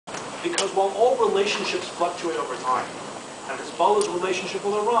Because while all relationships fluctuate over time, and Hezbollah's relationship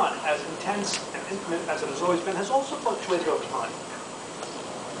with Iran, as intense and intimate as it has always been, has also fluctuated over time.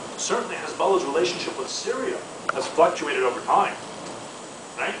 Certainly Hezbollah's relationship with Syria has fluctuated over time.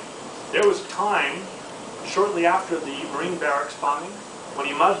 Right? There was a time, shortly after the Marine barracks bombing, when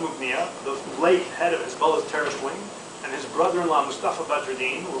Imad Mughniya, the late head of Hezbollah's terrorist wing, and his brother-in-law Mustafa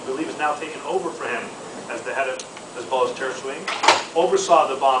Badruddin, who I believe is now taken over for him as the head of Hezbollah's terrorist wing, oversaw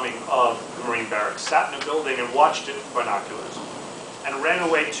the bombing of the Marine barracks, sat in a building and watched it with binoculars, and ran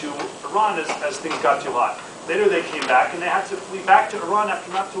away to Iran as things got too hot. Later they came back, and they had to flee back to Iran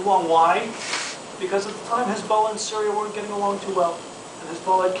after not too long. Why? Because at the time Hezbollah and Syria weren't getting along too well. And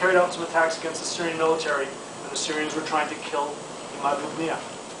Hezbollah had carried out some attacks against the Syrian military, and the Syrians were trying to kill Imad Mughniya.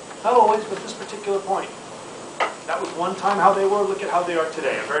 Not always, but this particular point. That was one time how they were. Look at how they are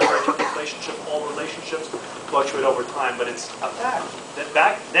today. A very, very different relationship. All relationships fluctuate over time, but it's a fact that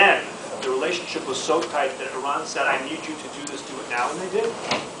back then the relationship was so tight that Iran said, "I need you to do this, do it now," and they did,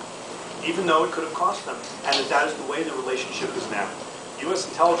 even though it could have cost them. And that is the way the relationship is now. The U.S.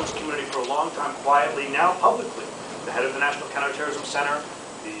 intelligence community for a long time quietly, now publicly, the head of the National Counterterrorism Center,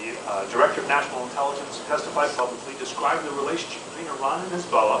 the director of national intelligence testified publicly, describing the relationship between Iran and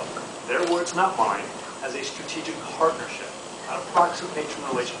Hezbollah, their words, not mine, as a strategic partnership, not a proxy patron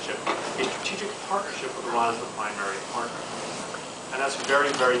relationship, a strategic partnership with Iran as the primary partner. And that's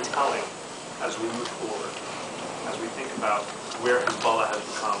very, very telling as we move forward, as we think about where Hezbollah has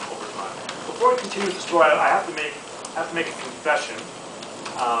become over time. Before I continue with the story, I have to make a confession,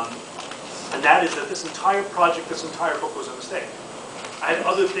 and that is that this entire project, this entire book was a mistake. I had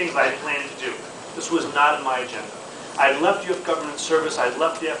other things I had planned to do. This was not in my agenda. I had left U.S. government service, I had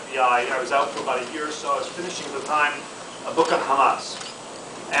left the FBI, I was out for about a year or so, I was finishing at the time a book on Hamas.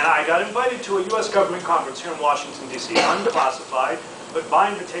 And I got invited to a U.S. government conference here in Washington, D.C., unclassified, but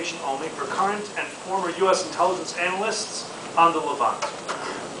by invitation only, for current and former U.S. intelligence analysts on the Levant.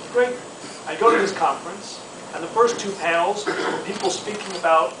 Great. I go to this conference, and the first two panels were people speaking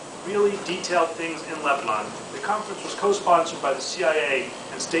about really detailed things in Lebanon. The conference was co-sponsored by the CIA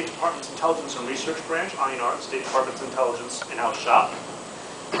and State Department's Intelligence and Research Branch, INR, State Department's Intelligence in-house shop.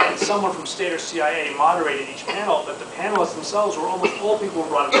 And someone from State or CIA moderated each panel, but the panelists themselves were almost all people who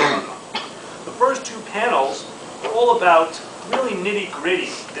brought up Lebanon. The first two panels were all about really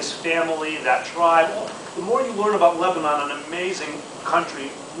nitty-gritty, this family, that tribe. The more you learn about Lebanon, an amazing country,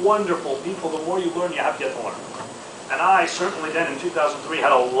 wonderful people, the more you learn, you have yet to learn. And I certainly then in 2003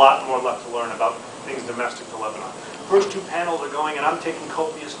 had a lot more left to learn about things domestic to Lebanon. First two panels are going, and I'm taking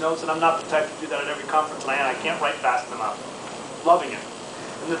copious notes, and I'm not the type to do that at every conference, and I can't write fast enough. Loving it.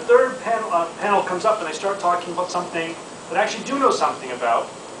 And the third panel comes up, and they start talking about something that I actually do know something about,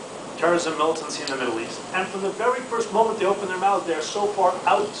 terrorism, militancy in the Middle East. And from the very first moment they open their mouths, they're so far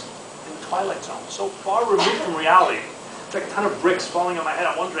out in the twilight zone, so far removed from reality. It's like a ton of bricks falling on my head.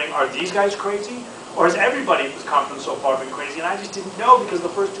 I'm wondering, are these guys crazy? Or has everybody at this conference so far been crazy? And I just didn't know, because the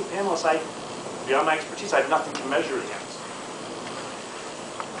first two panelists, beyond my expertise, I had nothing to measure against.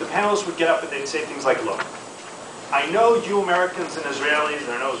 The panelists would get up and they'd say things like, look, I know you Americans and Israelis,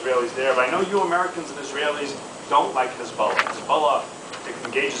 there are no Israelis there, but I know you Americans and Israelis don't like Hezbollah. Hezbollah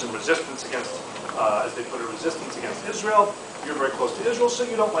engages in resistance against, as they put it, resistance against Israel. You're very close to Israel, so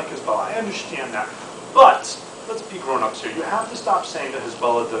you don't like Hezbollah. I understand that. But let's be grown-ups here. You have to stop saying that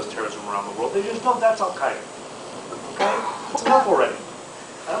Hezbollah does terrorism around the world. They just don't. That's Al-Qaeda. Okay? It's enough already.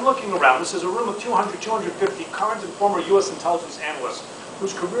 And I'm looking around. This is a room of 200, 250 current and former U.S. intelligence analysts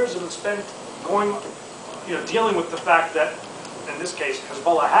whose careers have been spent dealing with the fact that, in this case,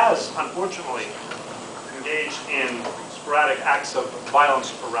 Hezbollah has, unfortunately, engaged in sporadic acts of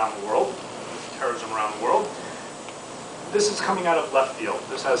violence around the world, terrorism around the world. This is coming out of left field.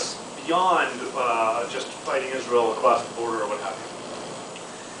 This has beyond just fighting Israel across the border or what have you.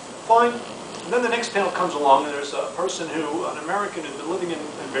 Fine. And then the next panel comes along, and there's a person an American who's been living in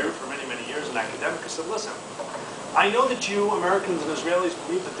Beirut for many, many years, an academic, who said, listen, I know that you Americans and Israelis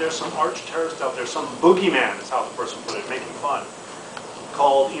believe that there's some arch-terrorist out there, some boogeyman, is how the person put it, making fun,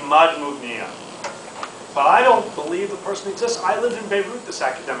 called Imad Mughniya. But I don't believe the person exists. I lived in Beirut, this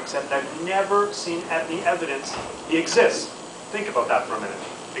academic said, and I've never seen any evidence he exists. Think about that for a minute.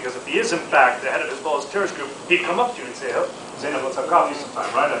 Because if he is, in fact, the head of Hezbollah's terrorist group, he'd come up to you and say, oh, Zainab, let's have coffee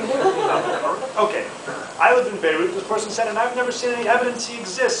sometime, right? Okay. I lived in Beirut, this person said, and I've never seen any evidence he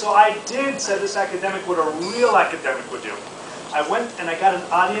exists. So I did, said this academic, what a real academic would do. I went and I got an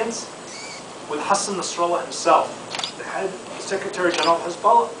audience with Hassan Nasrallah himself, the head Secretary General of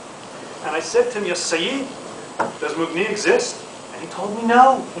Hezbollah. And I said to him, Ya Sayyid, does Mughniya exist? And he told me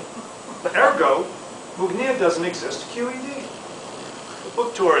no. Ergo, Mughniya doesn't exist, QED.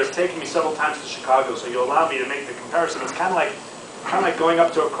 book tour has taken me several times to Chicago, so you'll allow me to make the comparison. It's kind of like going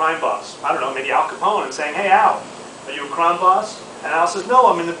up to a crime boss. I don't know, maybe Al Capone, and saying, "Hey, Al, are you a crime boss?" And Al says, "No,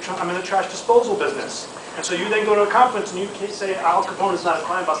 I'm in the trash disposal business." And so you then go to a conference and you say, "Al Capone is not a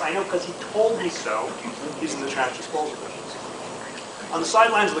crime boss. I know because he told me so. He's in the trash disposal business." On the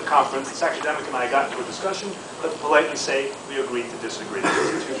sidelines of the conference, this academic and I got into a discussion. Let's politely say we agreed to disagree. This was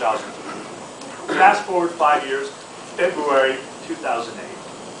in 2003. Fast forward 5 years, February 2008.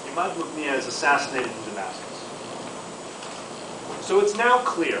 Imad Mughniyeh is assassinated in Damascus. So it's now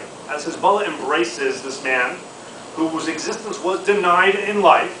clear, as Hezbollah embraces this man, whose existence was denied in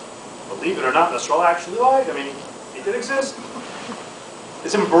life, believe it or not, Nasrallah actually lied. I mean, he did exist.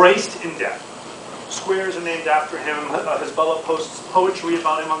 Is embraced in death. Squares are named after him. Hezbollah posts poetry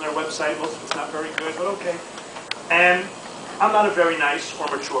about him on their website. Most of it's not very good, but okay. And I'm not a very nice or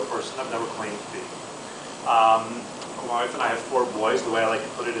mature person. I've never claimed to be. My wife and I have 4 boys. The way I like to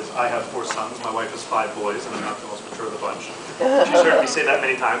put it is I have 4 sons. My wife has 5 boys, and I'm not the most mature of the bunch. She's heard me say that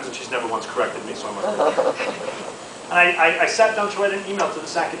many times, and she's never once corrected me, so I'm And I sat down to write an email to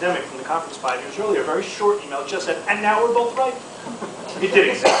this academic from the conference 5 years earlier, a very short email, just said, "And now we're both right." He did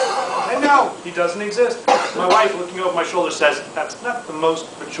exist. And now he doesn't exist. My wife, looking over my shoulder, says, "That's not the most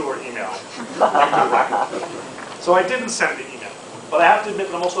mature email." So I didn't send the email. But I have to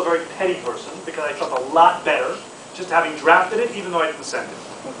admit that I'm also a very petty person, because I felt a lot better just having drafted it, even though I didn't send it.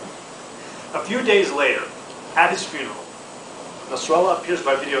 A few days later, at his funeral, Nasrallah appears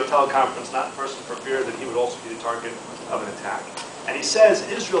by video teleconference, not in person for fear that he would also be the target of an attack. And he says,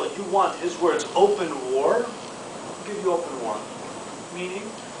 "Israel, you want," his words, "open war? I'll give you open war." Meaning,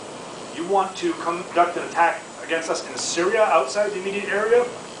 you want to conduct an attack against us in Syria, outside the immediate area?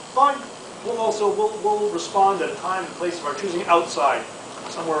 Fine. We'll respond at a time and place of our choosing outside,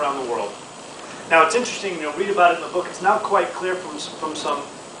 somewhere around the world. Now, it's interesting, you'll read about it in the book, it's now quite clear from some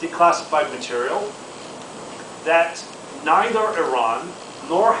declassified material that neither Iran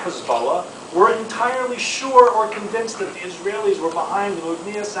nor Hezbollah were entirely sure or convinced that the Israelis were behind the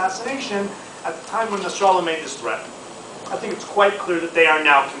Mughniyeh assassination at the time when Nasrallah made this threat. I think it's quite clear that they are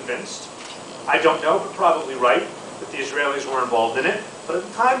now convinced. I don't know, but probably right, that the Israelis were involved in it. But at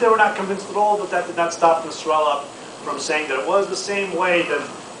the time, they were not convinced at all, but that did not stop Nasrallah from saying that it was the same way that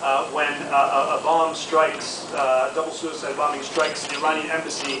when a bomb strikes, double suicide bombing strikes the Iranian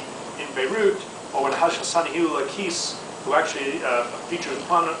embassy in Beirut, or when Hassaniullah Kis, who actually features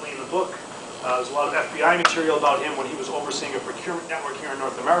prominently in the book, there's a lot of FBI material about him when he was overseeing a procurement network here in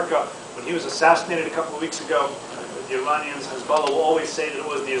North America. When he was assassinated a couple of weeks ago, the Iranians, Hezbollah, will always say that it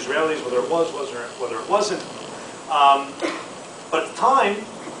was the Israelis, whether it was or whether it wasn't. But at the time,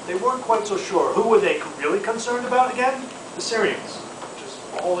 they weren't quite so sure. Who were they really concerned about again? The Syrians, which is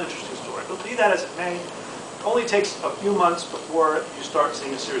a whole interesting story. But be that as it may, it only takes a few months before you start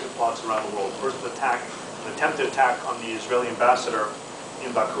seeing a series of plots around the world. First, an attempted attack on the Israeli ambassador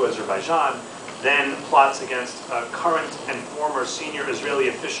in Baku, Azerbaijan, then plots against current and former senior Israeli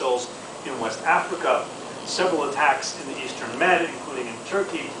officials in West Africa, several attacks in the Eastern Med, including in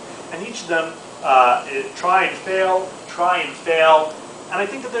Turkey, and each of them try and fail, and I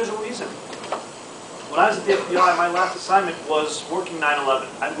think that there's a reason. When I was at the FBI, my last assignment was working 9/11.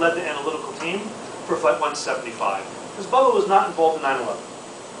 I led the analytical team for Flight 175. Hezbollah was not involved in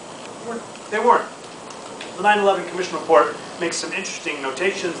 9/11. They weren't. The 9/11 Commission report makes some interesting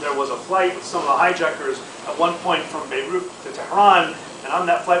notations. There was a flight with some of the hijackers at one point from Beirut to Tehran, and on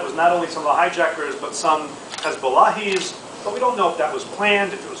that flight was not only some of the hijackers, but some Hezbollahis. But we don't know if that was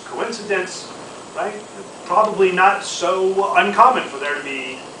planned, if it was coincidence, right? Probably not so uncommon for there to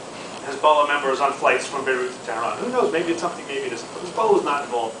be Hezbollah members on flights from Beirut to Tehran. Who knows? Maybe it's something, maybe it isn't. But Hezbollah was not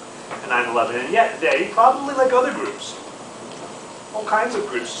involved in 9/11, and yet they, probably like other groups, all kinds of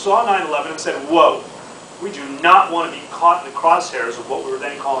groups, saw 9/11 and said, "Whoa, we do not want to be caught in the crosshairs of what we were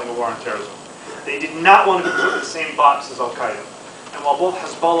then calling a war on terrorism." They did not want to be put in the same box as Al-Qaeda. And while both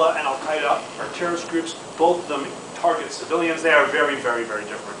Hezbollah and Al-Qaeda are terrorist groups, both of them target civilians. They are very, very, very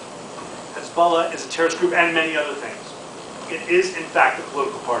different. Hezbollah is a terrorist group and many other things. It is, in fact, a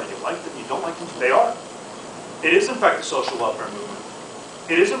political party. You like them, you don't like them, they are. It is, in fact, a social welfare movement.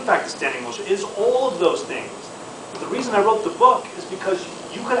 It is, in fact, a standing militia. It is all of those things. But the reason I wrote the book is because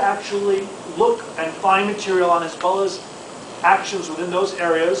you could actually look and find material on Hezbollah's actions within those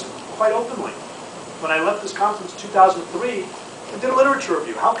areas quite openly. When I left this conference in 2003, I did a literature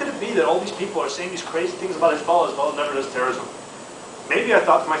review. How could it be that all these people are saying these crazy things about Hezbollah? Hezbollah never does terrorism. Maybe I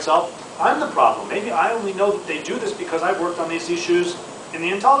thought to myself, I'm the problem. Maybe I only know that they do this because I've worked on these issues in the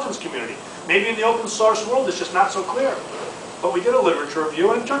intelligence community. Maybe in the open source world it's just not so clear. But we did a literature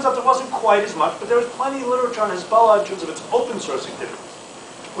review, and it turns out there wasn't quite as much, but there was plenty of literature on Hezbollah in terms of its open source activities.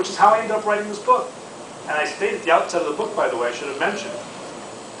 which is how I ended up writing this book. And I stated at the outset of the book, by the way, I should have mentioned,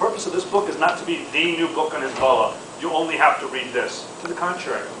 the purpose of this book is not to be the new book on Hezbollah. You only have to read this. To the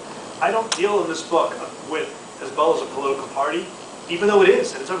contrary, I don't deal in this book with Hezbollah as a political party, even though it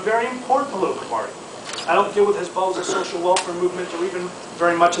is, and it's a very important political party. I don't deal with Hezbollah as a social welfare movement or even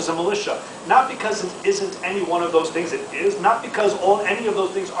very much as a militia. Not because it isn't any one of those things, it is. Not because any of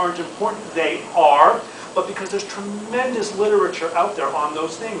those things aren't important, they are. But because there's tremendous literature out there on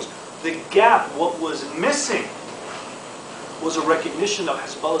those things. The gap, what was missing, was a recognition of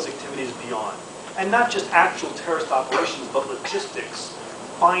Hezbollah's activities beyond. And not just actual terrorist operations, but logistics,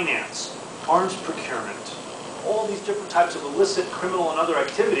 finance, arms procurement, all these different types of illicit, criminal, and other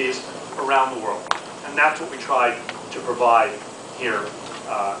activities around the world. And that's what we tried to provide here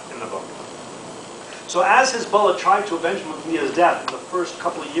in the book. So as Hezbollah tried to avenge Mugnia's death in the first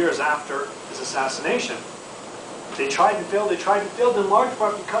couple of years after his assassination, they tried and failed. They tried and failed in large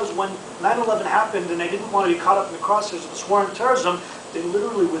part because when 9/11 happened and they didn't want to be caught up in the crosshairs of this war on terrorism, they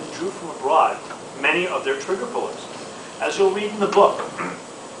literally withdrew from abroad many of their trigger pullers. As you'll read in the book,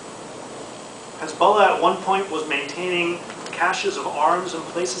 Hezbollah at one point was maintaining caches of arms in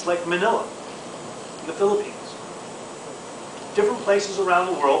places like Manila, in the Philippines. Different places around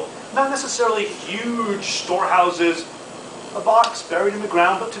the world, not necessarily huge storehouses, a box buried in the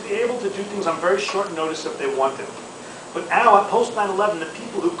ground, but to be able to do things on very short notice if they wanted. But now, at post 9/11, the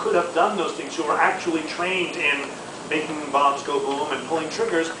people who could have done those things, who were actually trained in making bombs go boom and pulling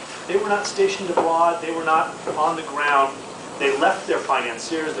triggers, they were not stationed abroad, they were not on the ground. They left their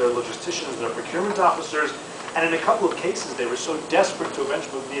financiers, their logisticians, their procurement officers, and in a couple of cases, they were so desperate to avenge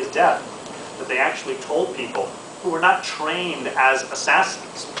Mugnia's death that they actually told people who were not trained as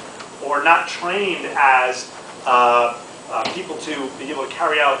assassins or not trained as people to be able to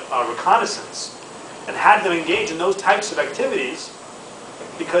carry out reconnaissance, and had them engage in those types of activities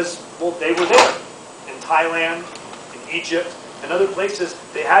because, well, they were there in Thailand, in Egypt, and other places.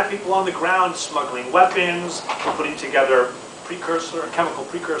 They had people on the ground smuggling weapons, putting together chemical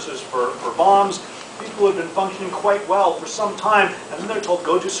precursors for bombs. People who had been functioning quite well for some time, and then they're told,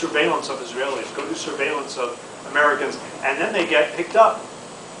 go do surveillance of Israelis, go do surveillance of Americans, and then they get picked up.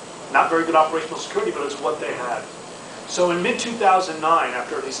 Not very good operational security, but it's what they had. So in mid-2009,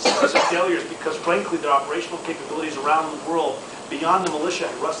 after these successive failures, because frankly their operational capabilities around the world, beyond the militia,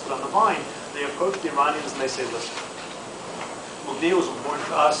 had rusted on the vine, they approached the Iranians and they say, listen, Mugnia was important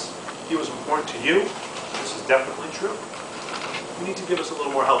to us, he was important to you, this is definitely true. You need to give us a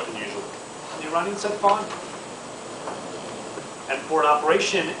little more help than usual. And the Iranians said, fine. And for an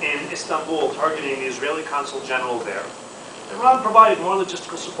operation in Istanbul targeting the Israeli consul general there, Iran provided more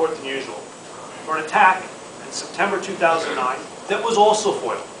logistical support than usual for an attack in September 2009 that was also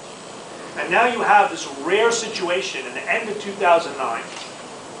foiled. And now you have this rare situation in the end of 2009,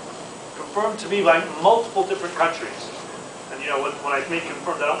 confirmed to me by multiple different countries. And you know, when I mean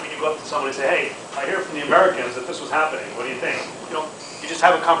confirmed, I don't mean you go up to someone and say, hey, I hear from the Americans that this was happening. What do you think? You just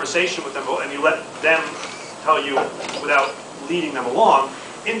have a conversation with them and you let them tell you without leading them along.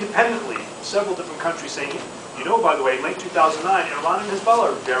 Independently, several different countries saying, you know, by the way, in late 2009, Iran and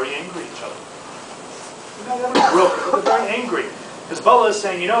Hezbollah are very angry at each other. They're very angry. Hezbollah is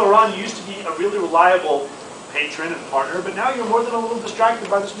saying, you know, Iran used to be a really reliable patron and partner, but now you're more than a little distracted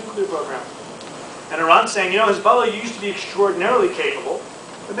by this nuclear program. And Iran's saying, you know, Hezbollah used to be extraordinarily capable,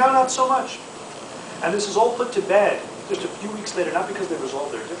 but now not so much. And this is all put to bed just a few weeks later, not because they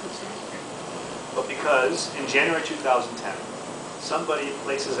resolved their differences, but because in January 2010, somebody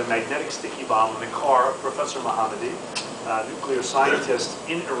places a magnetic sticky bomb in the car of Professor Mohammadi, a nuclear scientist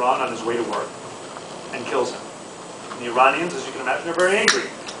in Iran on his way to work, and kills him. And the Iranians, as you can imagine, are very angry,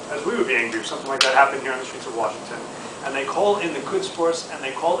 as we would be angry if something like that happened here on the streets of Washington. And they call in the Quds Force, and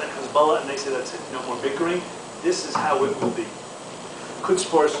they call in Hezbollah, and they say, that's it, no more bickering. This is how it will be. Quds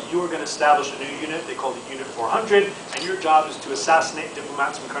Force, you are going to establish a new unit, they call it Unit 400, and your job is to assassinate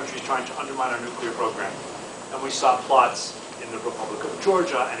diplomats from countries trying to undermine our nuclear program. And we saw plots in the Republic of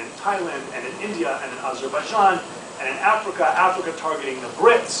Georgia, and in Thailand, and in India, and in Azerbaijan, and in Africa, Africa targeting the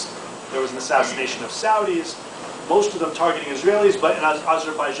Brits. There was an assassination of Saudis, most of them targeting Israelis, but in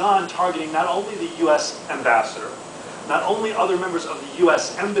Azerbaijan targeting not only the U.S. ambassador, not only other members of the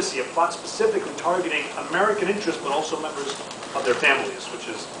U.S. Embassy, a plot specifically targeting American interests, but also members of their families, which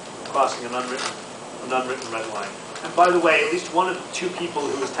is crossing an unwritten red line. And by the way, at least one of the two people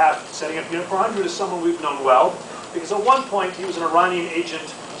who was tasked with setting up Unit 400 is someone we've known well, because at one point he was an Iranian agent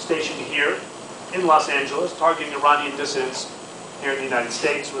stationed here in Los Angeles, targeting Iranian dissidents here in the United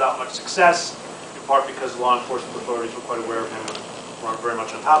States without much success, in part because law enforcement authorities were quite aware of him and weren't very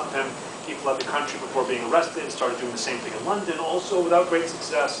much on top of him. He fled the country before being arrested, started doing the same thing in London, also without great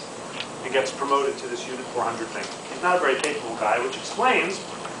success, and gets promoted to this Unit 400 thing. He's not a very capable guy, which explains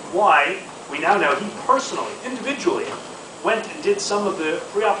why we now know he personally, individually, went and did some of the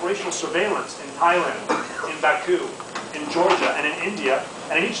pre-operational surveillance in Thailand, in Baku, in Georgia, and in India,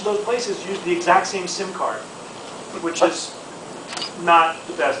 and in each of those places used the exact same SIM card, which is not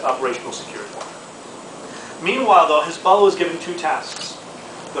the best operational security. Meanwhile, though, Hezbollah was given two tasks.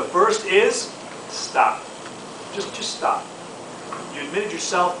 The first is stop. Just stop. You admitted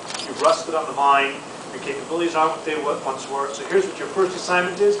yourself, you've rusted on the mine, your capabilities aren't what they once were, so here's what your first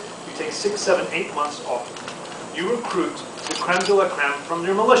assignment is. You take 6, 7, 8 months off. You recruit the creme de la creme from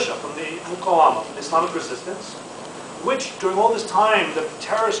your militia, from the Muqawama, from the Islamic resistance, which during all this time the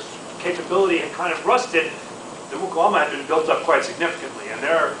terrorist capability had kind of rusted. The Muqawama had been built up quite significantly, and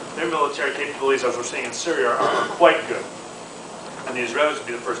their military capabilities, as we're seeing in Syria, are quite good. And the Israelis would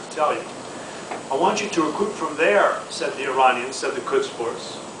be the first to tell you. I want you to recruit from there, said the Iranians, said the Quds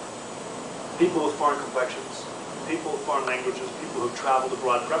Force, people with foreign complexions, people with foreign languages, people who've traveled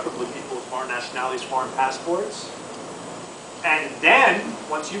abroad, preferably people with foreign nationalities, foreign passports. And then,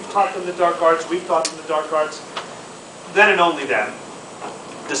 once you've taught them the dark arts, we've taught them the dark arts, then and only then,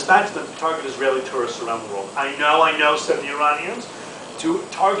 dispatch them to target Israeli tourists around the world. I know, said the Iranians, to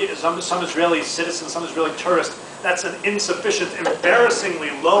target some Israeli citizens, some Israeli tourists, that's an insufficient, embarrassingly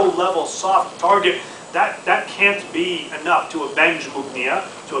low-level, soft target. That can't be enough to avenge Mughniya.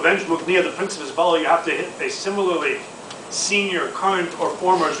 To avenge Mughniya, the Prince of Hezbollah, you have to hit a similarly senior, current, or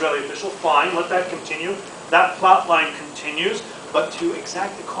former Israeli official. Fine, let that continue. That plot line continues, but to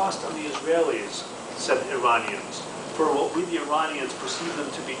exact the cost on the Israelis, said the Iranians, for what we, the Iranians, perceive them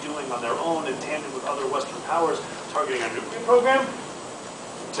to be doing on their own in tandem with other Western powers, targeting our nuclear program,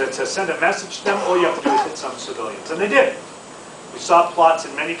 to send a message to them, all you have to do is hit some civilians. And they did. We saw plots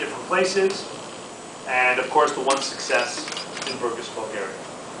in many different places, and of course the one success in Burgas, Bulgaria.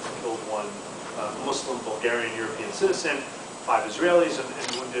 Killed one Muslim, Bulgarian, European citizen, 5 Israelis,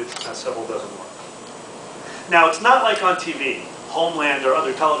 and wounded several dozen more. Now, it's not like on TV, Homeland or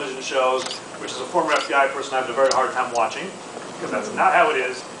other television shows, which as a former FBI person I have a very hard time watching, because that's not how it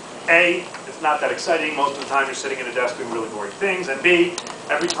is. A, it's not that exciting. Most of the time you're sitting at a desk doing really boring things. And B,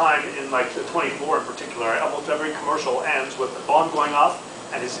 every time in like the 24 in particular, almost every commercial ends with a bomb going off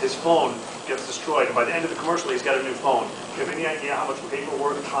and his phone gets destroyed. And by the end of the commercial, he's got a new phone. Do you have any idea how much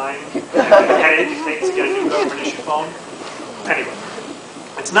paperwork, time, and headache it takes to get a new government-issued phone? Anyway,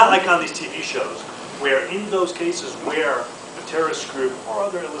 it's not like on these TV shows where in those cases where a terrorist group or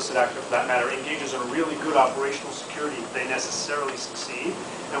other illicit actor for that matter engages in really good operational security, they necessarily succeed.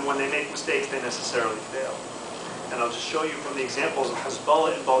 And when they make mistakes, they necessarily fail. And I'll just show you from the examples of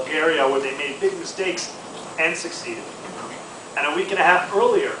Hezbollah in Bulgaria where they made big mistakes and succeeded. And a week and a half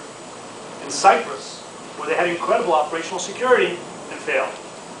earlier in Cyprus, where they had incredible operational security and failed.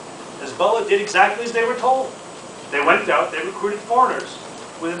 Hezbollah did exactly as they were told. They went out, they recruited foreigners.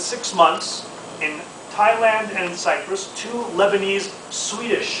 Within 6 months, in Thailand and in Cyprus, 2 Lebanese,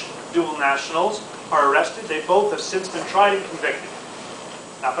 Swedish dual nationals are arrested. They both have since been tried and convicted.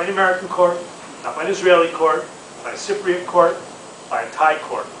 Not by an American court, not by an Israeli court, by a Cypriot court, by a Thai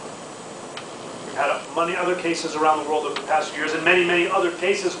court. We've had many other cases around the world over the past few years, and many, many other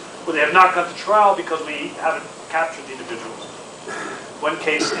cases where they have not gone to trial because we haven't captured the individuals. One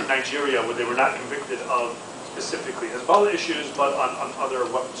case in Nigeria where they were not convicted of specifically Hezbollah issues, but on other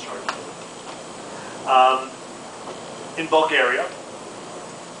weapons charges. In Bulgaria,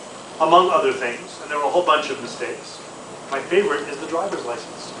 among other things, and there were a whole bunch of mistakes, my favorite is the driver's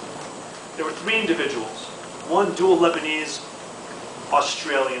license. There were 3 individuals, one dual Lebanese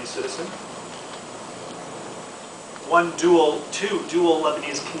Australian citizen, two dual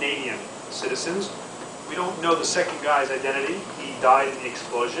Lebanese Canadian citizens. We don't know the second guy's identity. He died in the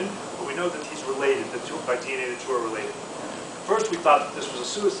explosion, but we know that he's related, by DNA the 2 are related. First we thought that this was a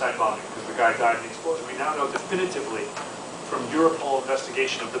suicide bombing because the guy died in the explosion. We now know definitively from Europol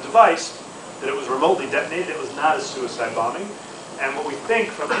investigation of the device that it was remotely detonated. It was not a suicide bombing. And what we think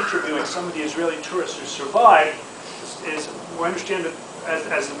from interviewing some of the Israeli tourists who survived is we understand that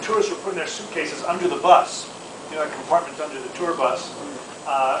as the tourists were putting their suitcases under the bus, you know, a compartment under the tour bus,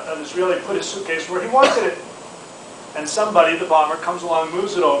 an Israeli put his suitcase where he wanted it. And somebody, the bomber, comes along,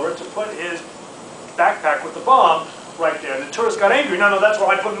 moves it over to put his backpack with the bomb right there. And the tourist got angry. No, that's where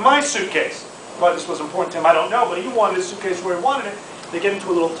I put my suitcase. Why this was important to him, I don't know, but he wanted his suitcase where he wanted it. They get into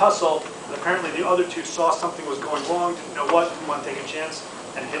a little tussle, and apparently the other 2 saw something was going wrong, didn't know what, didn't want to take a chance,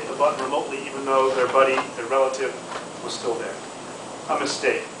 and hit the button remotely, even though their buddy, their relative, was still there. A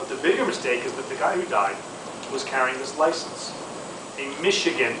mistake. But the bigger mistake is that the guy who died was carrying this license. A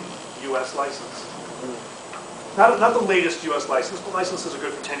Michigan U.S. license. Not the latest U.S. license, but licenses are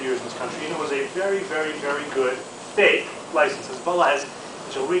good for 10 years in this country. And it was a very, very, very good fake license. Hezbollah has,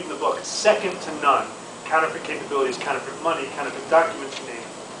 as you'll read in the book, second to none. Counterfeit capabilities, counterfeit money, counterfeit documents, you name it.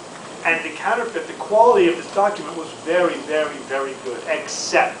 And the counterfeit, the quality of this document was very, very, very good,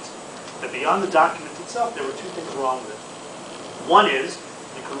 except that beyond the document itself, there were two things wrong with it. One is,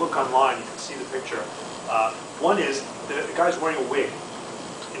 you can look online, you can see the picture. One is, the guy's wearing a wig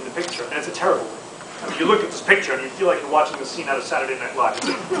in the picture, and it's a terrible wig. I mean, you look at this picture and you feel like you're watching the scene out of Saturday Night Live. It's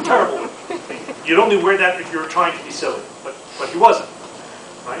a terrible wig. You'd only wear that if you were trying to be silly, but he wasn't,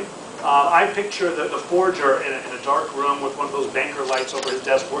 right? I picture the forger in a dark room with one of those banker lights over his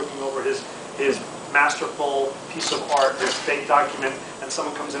desk, working over his masterful piece of art, his fake document, and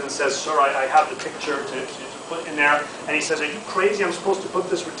someone comes in and says, "Sir, I have the picture to put in there," and he says, "Are you crazy? I'm supposed to put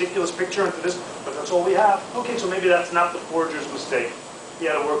this ridiculous picture into this, but that's all we have." Okay, so maybe that's not the forger's mistake. He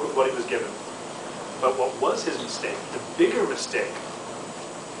had to work with what he was given. But what was his mistake, the bigger mistake,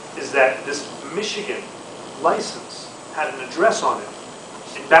 is that this Michigan license had an address on it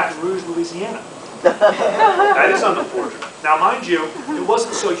in Baton Rouge, Louisiana. That is on the forger. Now, mind you, it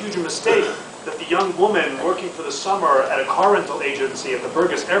wasn't so huge a mistake that the young woman working for the summer at a car rental agency at the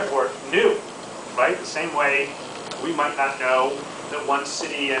Burgas airport knew, right? The same way we might not know that one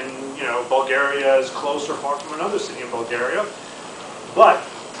city in, Bulgaria is close or far from another city in Bulgaria. But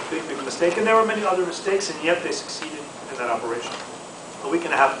big mistake, and there were many other mistakes, and yet they succeeded in that operation. A week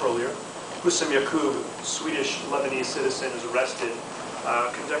and a half earlier, Hussam Yaqub, Swedish Lebanese citizen, is arrested,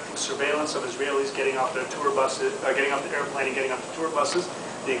 conducting surveillance of Israelis getting off their tour buses, getting off the airplane and getting off the tour buses,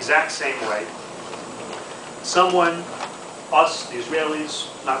 the exact same way. Someone, us, the Israelis,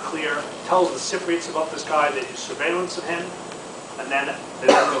 not clear, tells the Cypriots about this guy. They do surveillance of him, and then they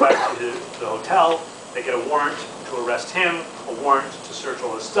go back to the hotel. They get a warrant to arrest him, a warrant to search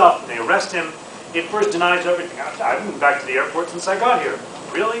all his stuff, and they arrest him. He at first denies everything. I've been back to the airport since I got here.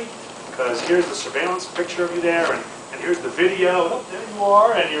 Really? Because here's the surveillance picture of you there, and here's the video, and oh, there you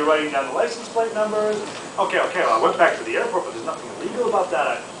are, and you're writing down the license plate numbers. Okay, well, I went back to the airport, but there's nothing illegal about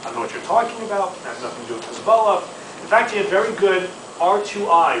that. I don't know what you're talking about. It has nothing to do with Hezbollah. In fact, he had very good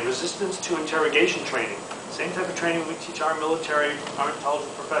R2I, resistance to interrogation training. Same type of training we teach our military, our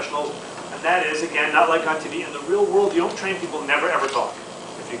intelligence professionals. And that is, again, not like on TV. In the real world, you don't train people never ever talk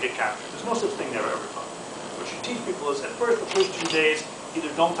if you get captured. There's no such thing never ever talk. What you teach people is, at first, the first 2 days, either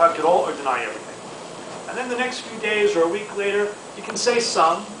don't talk at all or deny everything. And then the next few days or a week later, you can say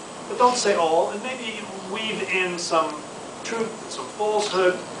some, but don't say all, and maybe weave in some truth and some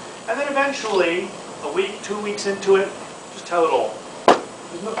falsehood. And then eventually, a week, 2 weeks into it, just tell it all.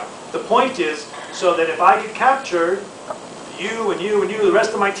 The point is, so that if I get captured, you and you and you, the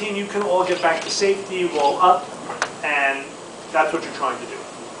rest of my team, you can all get back to safety, roll up, and that's what you're trying to do.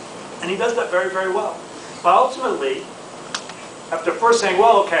 And he does that very, very well. But ultimately, after first saying,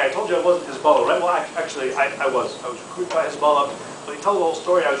 well, okay, I told you I wasn't Hezbollah, right? Well, actually, I was. I was recruited by Hezbollah. But he told the whole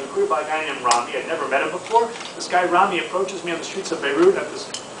story. I was recruited by a guy named Rami. I'd never met him before. This guy, Rami, approaches me on the streets of Beirut at this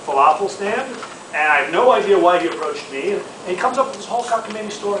falafel stand, and I have no idea why he approached me. And he comes up with this whole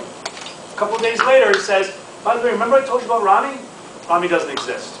cockamamie story. A couple of days later, he says, by the way, remember I told you about Rami? Rami doesn't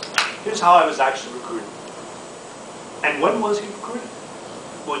exist. Here's how I was actually recruited. And when was he recruited?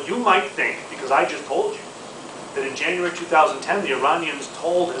 Well, you might think, because I just told you, that in January 2010, the Iranians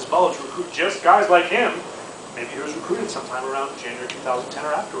told Hezbollah to recruit just guys like him. Maybe he was recruited sometime around January 2010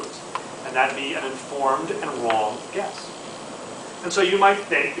 or afterwards. And that'd be an informed and wrong guess. And so you might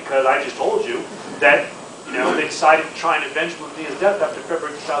think, because I just told you, that they decided to try and avenge Mufti's death after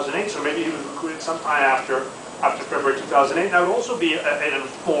February 2008, so maybe he was recruited sometime after February 2008. And that would also be an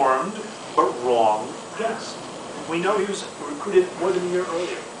informed but wrong guess. We know he was recruited more than a year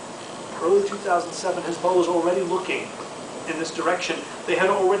earlier. Early 2007, Hezbollah was already looking in this direction. They had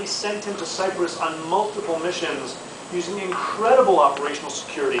already sent him to Cyprus on multiple missions using incredible operational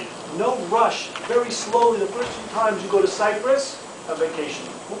security. No rush, very slowly. The first few times you go to Cyprus, a vacation.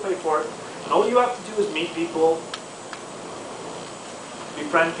 We'll pay for it. And all you have to do is meet people,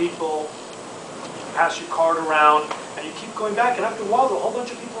 befriend people, pass your card around, and you keep going back. And after a while, there are a whole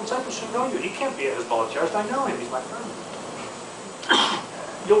bunch of people in Cyprus who know you. He can't be a Hezbollah terrorist. I know him. He's my friend.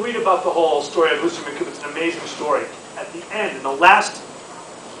 You'll read about the whole story of Hussam Yaqub. It's an amazing story. At the end, in the last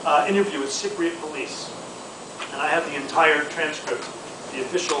interview with Cypriot police, and I have the entire transcript, the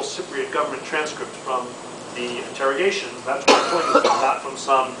official Cypriot government transcript from the interrogations. That's what I'm quoting from, not from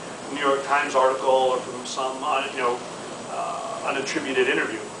some New York Times article or from some unattributed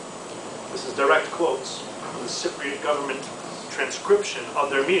interview. This is direct quotes from the Cypriot government transcription of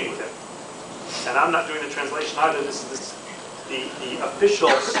their meeting with him. And I'm not doing the translation either. This the official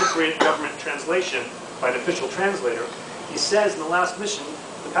Cypriot government translation by an official translator, he says in the last mission,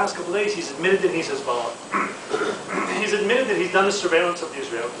 the past couple of days, he's admitted that he's Hezbollah. He's admitted that he's done the surveillance of the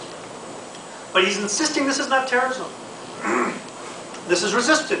Israelis. But he's insisting this is not terrorism. This is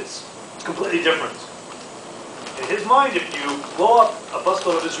resistance. It's completely different. In his mind, if you blow up a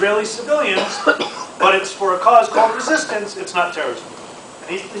busload of Israeli civilians, but it's for a cause called resistance, it's not terrorism.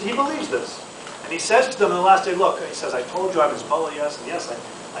 And he believes this. And he says to them in the last day, look, he says, I told you I'm Hezbollah, yes, and yes,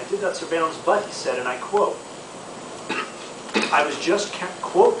 I did that surveillance, but, he said, and I quote, I was just,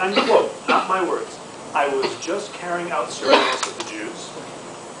 quote, unquote, not my words, I was just carrying out surveillance of the Jews.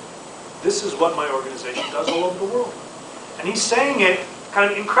 This is what my organization does all over the world. And he's saying it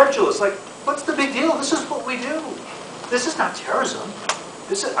kind of incredulous, like, what's the big deal? This is what we do. This is not terrorism.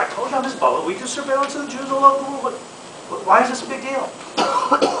 I told you I'm Hezbollah. We do surveillance of the Jews all over the world, but why is this a big deal?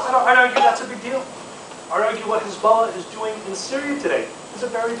 I'd argue that's a big deal. I'd argue what Hezbollah is doing in Syria today is a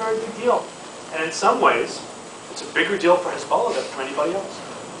very, very big deal. And in some ways, it's a bigger deal for Hezbollah than for anybody else.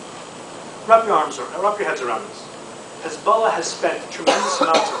 Wrap your heads around this. Hezbollah has spent tremendous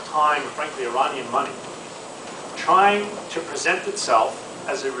amounts of time, and frankly Iranian money, trying to present itself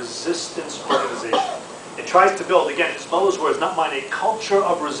as a resistance organization. It tries to build, again, Hezbollah's words, not mine, a culture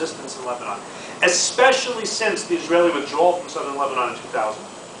of resistance in Lebanon, especially since the Israeli withdrawal from southern Lebanon in 2000.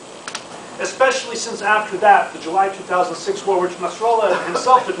 Especially since after that, the July 2006 war, which Nasrallah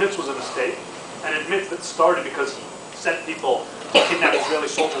himself admits was a mistake, and admits that started because he sent people to kidnap Israeli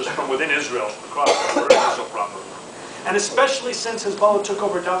soldiers from within Israel, across the border of Israel proper. And especially since Hezbollah took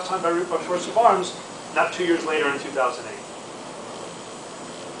over downtown Beirut by force of arms, not 2 years later in 2008.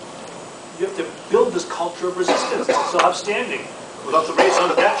 You have to build this culture of resistance to still have standing without the raison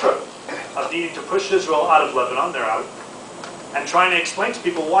d'etre of needing to push Israel out of Lebanon, they're out, and trying to explain to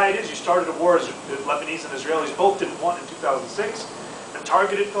people why it is you started a war the Lebanese and Israelis both didn't want in 2006, and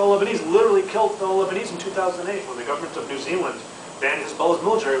targeted fellow Lebanese, literally killed fellow Lebanese in 2008 when the government of New Zealand banned Hezbollah's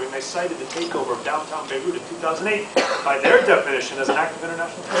military when they cited the takeover of downtown Beirut in 2008 by their definition as an act of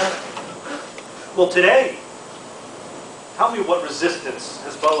international terrorism. Well, today, tell me what resistance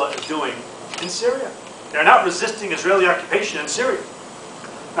Hezbollah is doing in Syria. They're not resisting Israeli occupation in Syria.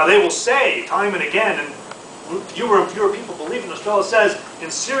 Now they will say time and again, and fewer and fewer people believe in Australia says,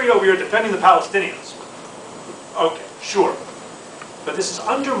 in Syria we are defending the Palestinians. Okay, sure. But this is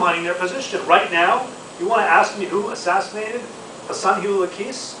undermining their position. Right now, you want to ask me who assassinated Hassan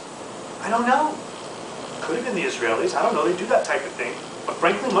Hulaquis? I don't know. Could have been the Israelis. I don't know. They do that type of thing. But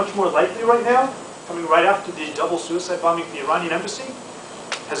frankly, much more likely right now, coming right after the double suicide bombing at the Iranian embassy,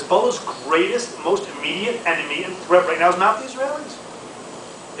 Hezbollah's greatest, most immediate enemy and threat right now is not the Israelis.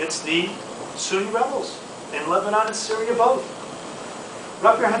 It's the Sunni rebels in Lebanon and Syria both.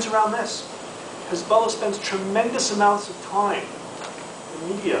 Wrap your heads around this. Hezbollah spends tremendous amounts of time,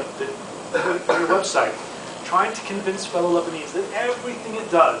 the media, your website, trying to convince fellow Lebanese that everything it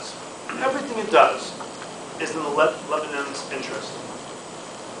does is in the Lebanon's interest.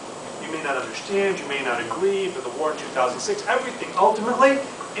 You may not understand, you may not agree, but the war in 2006, everything ultimately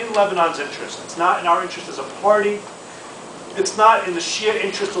in Lebanon's interest. It's not in our interest as a party. It's not in the Shia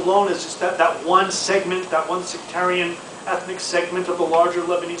interest alone. It's just that one segment, that one sectarian ethnic segment of the larger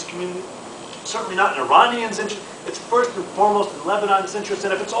Lebanese community. Certainly not in Iranians' interest. It's first and foremost in Lebanon's interest.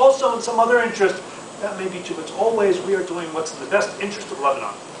 And if it's also in some other interest, that may be too. But it's always we are doing what's in the best interest of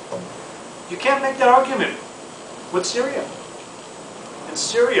Lebanon. You can't make that argument with Syria. In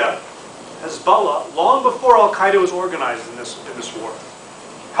Syria, Hezbollah, long before Al-Qaeda was organized in this war,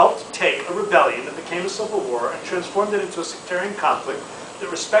 helped take a rebellion that became a civil war and transformed it into a sectarian conflict that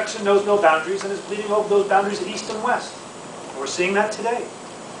respects and knows no boundaries and is bleeding over those boundaries east and west. And we're seeing that today.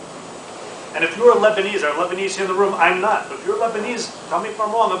 And if you're a Lebanese, are Lebanese here in the room? I'm not. But if you're Lebanese, tell me if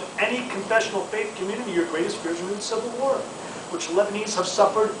I'm wrong, of any confessional faith community, your greatest fear is in the civil war, which Lebanese have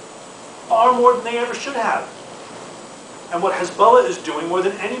suffered far more than they ever should have. And what Hezbollah is doing more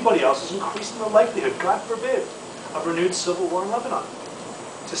than anybody else is increasing the likelihood, God forbid, of renewed civil war in Lebanon.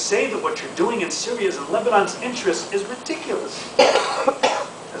 To say that what you're doing in Syria is in Lebanon's interest is ridiculous.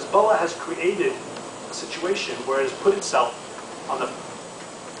 Hezbollah has created a situation where it has put itself on the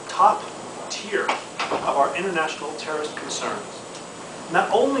top tier of our international terrorist concerns. Not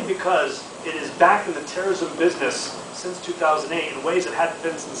only because it is back in the terrorism business since 2008 in ways it hadn't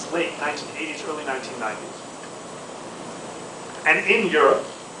been since the late 1980s, early 1990s. And in Europe,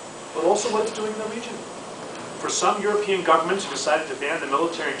 but also what it's doing in the region. For some European governments who decided to ban the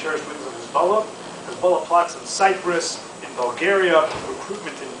military and terrorist wings of Hezbollah, Hezbollah plots in Cyprus, in Bulgaria,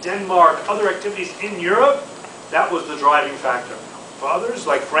 recruitment in Denmark, other activities in Europe, that was the driving factor. For others,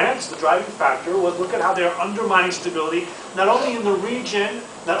 like France, the driving factor was look at how they are undermining stability, not only in the region,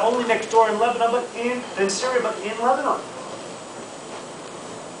 not only next door in Lebanon, but in Syria, but in Lebanon.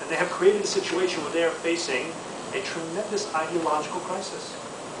 And they have created a situation where they are facing a tremendous ideological crisis.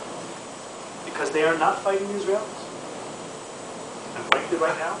 Because they are not fighting the Israelis. And frankly,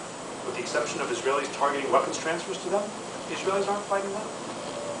 right now, with the exception of Israelis targeting weapons transfers to them, the Israelis aren't fighting them.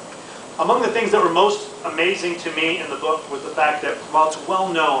 Among the things that were most amazing to me in the book was the fact that while it's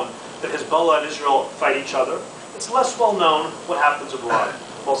well known that Hezbollah and Israel fight each other, it's less well known what happens abroad.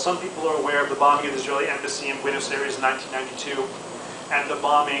 While some people are aware of the bombing of the Israeli embassy in Buenos Aires in 1992, and the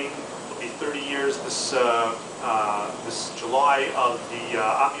bombing will be 30 years this July of the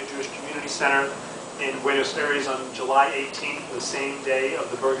Amia Jewish Community Center in Buenos Aires on July 18th, the same day of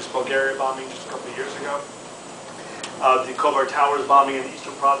the Burgas, Bulgaria bombing just a couple of years ago. The Khobar Towers bombing in the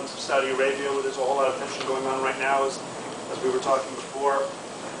eastern province of Saudi Arabia, where there's a whole lot of tension going on right now, as we were talking before.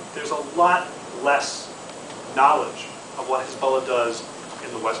 There's a lot less knowledge of what Hezbollah does in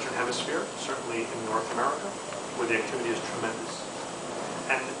the Western Hemisphere, certainly in North America, where the activity is tremendous,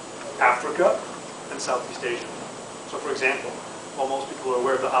 and Africa and Southeast Asia. So, for example, while most people are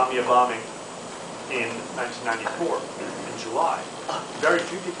aware of the Amia bombing in 1994, in July, very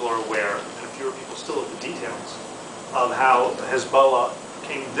few people are aware, and fewer people still, of the details of how Hezbollah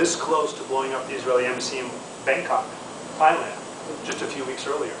came this close to blowing up the Israeli embassy in Bangkok, Thailand, just a few weeks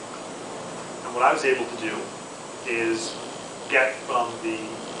earlier. And what I was able to do is get from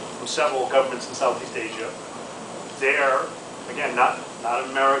several governments in Southeast Asia their, again, not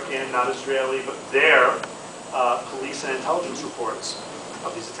American, not Israeli, but their police and intelligence reports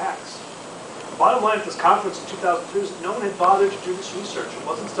of these attacks. The bottom line at this conference in 2003 is that no one had bothered to do this research. It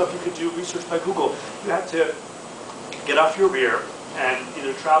wasn't stuff you could do research by Google. You had to get off your rear and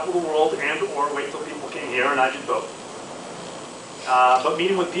either travel the world and or wait till people came here, and I did both. But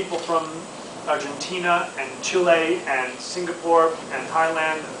meeting with people from Argentina and Chile and Singapore and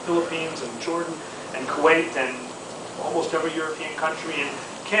Thailand and the Philippines and Jordan and Kuwait and almost every European country and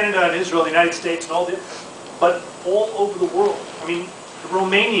Canada and Israel, the United States and but all over the world. I mean, the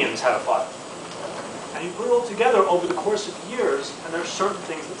Romanians had a file. And you put it all together over the course of years, and there are certain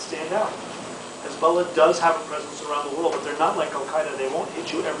things that stand out. Hezbollah does have a presence around the world, but they're not like Al-Qaeda. They won't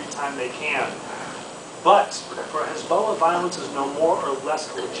hit you every time they can. But for Hezbollah, violence is no more or less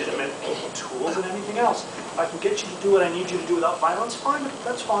a legitimate tool than anything else. If I can get you to do what I need you to do without violence, fine,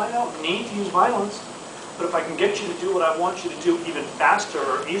 that's fine. I don't need to use violence. But if I can get you to do what I want you to do even faster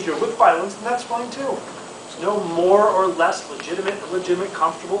or easier with violence, then that's fine too. It's no more or less legitimate, illegitimate,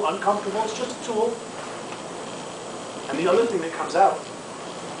 comfortable, uncomfortable. It's just a tool. And the other thing that comes out,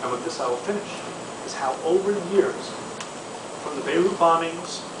 and with this I will finish, is how over the years, from the Beirut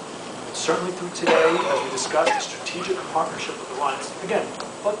bombings, and certainly through today, as we discussed, the strategic partnership with Iran, again,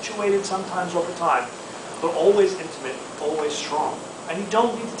 fluctuated sometimes over time, but always intimate, always strong. And you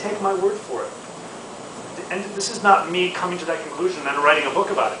don't need to take my word for it. And this is not me coming to that conclusion and writing a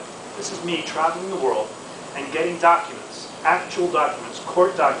book about it. This is me traveling the world and getting documents, actual documents,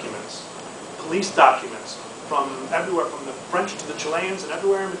 court documents, police documents, from everywhere, from the French to the Chileans and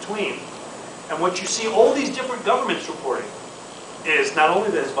everywhere in between. And what you see all these different governments reporting is not only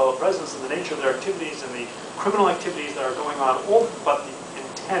the Hezbollah presence and the nature of their activities and the criminal activities that are going on, but the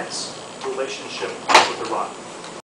intense relationship with Iran.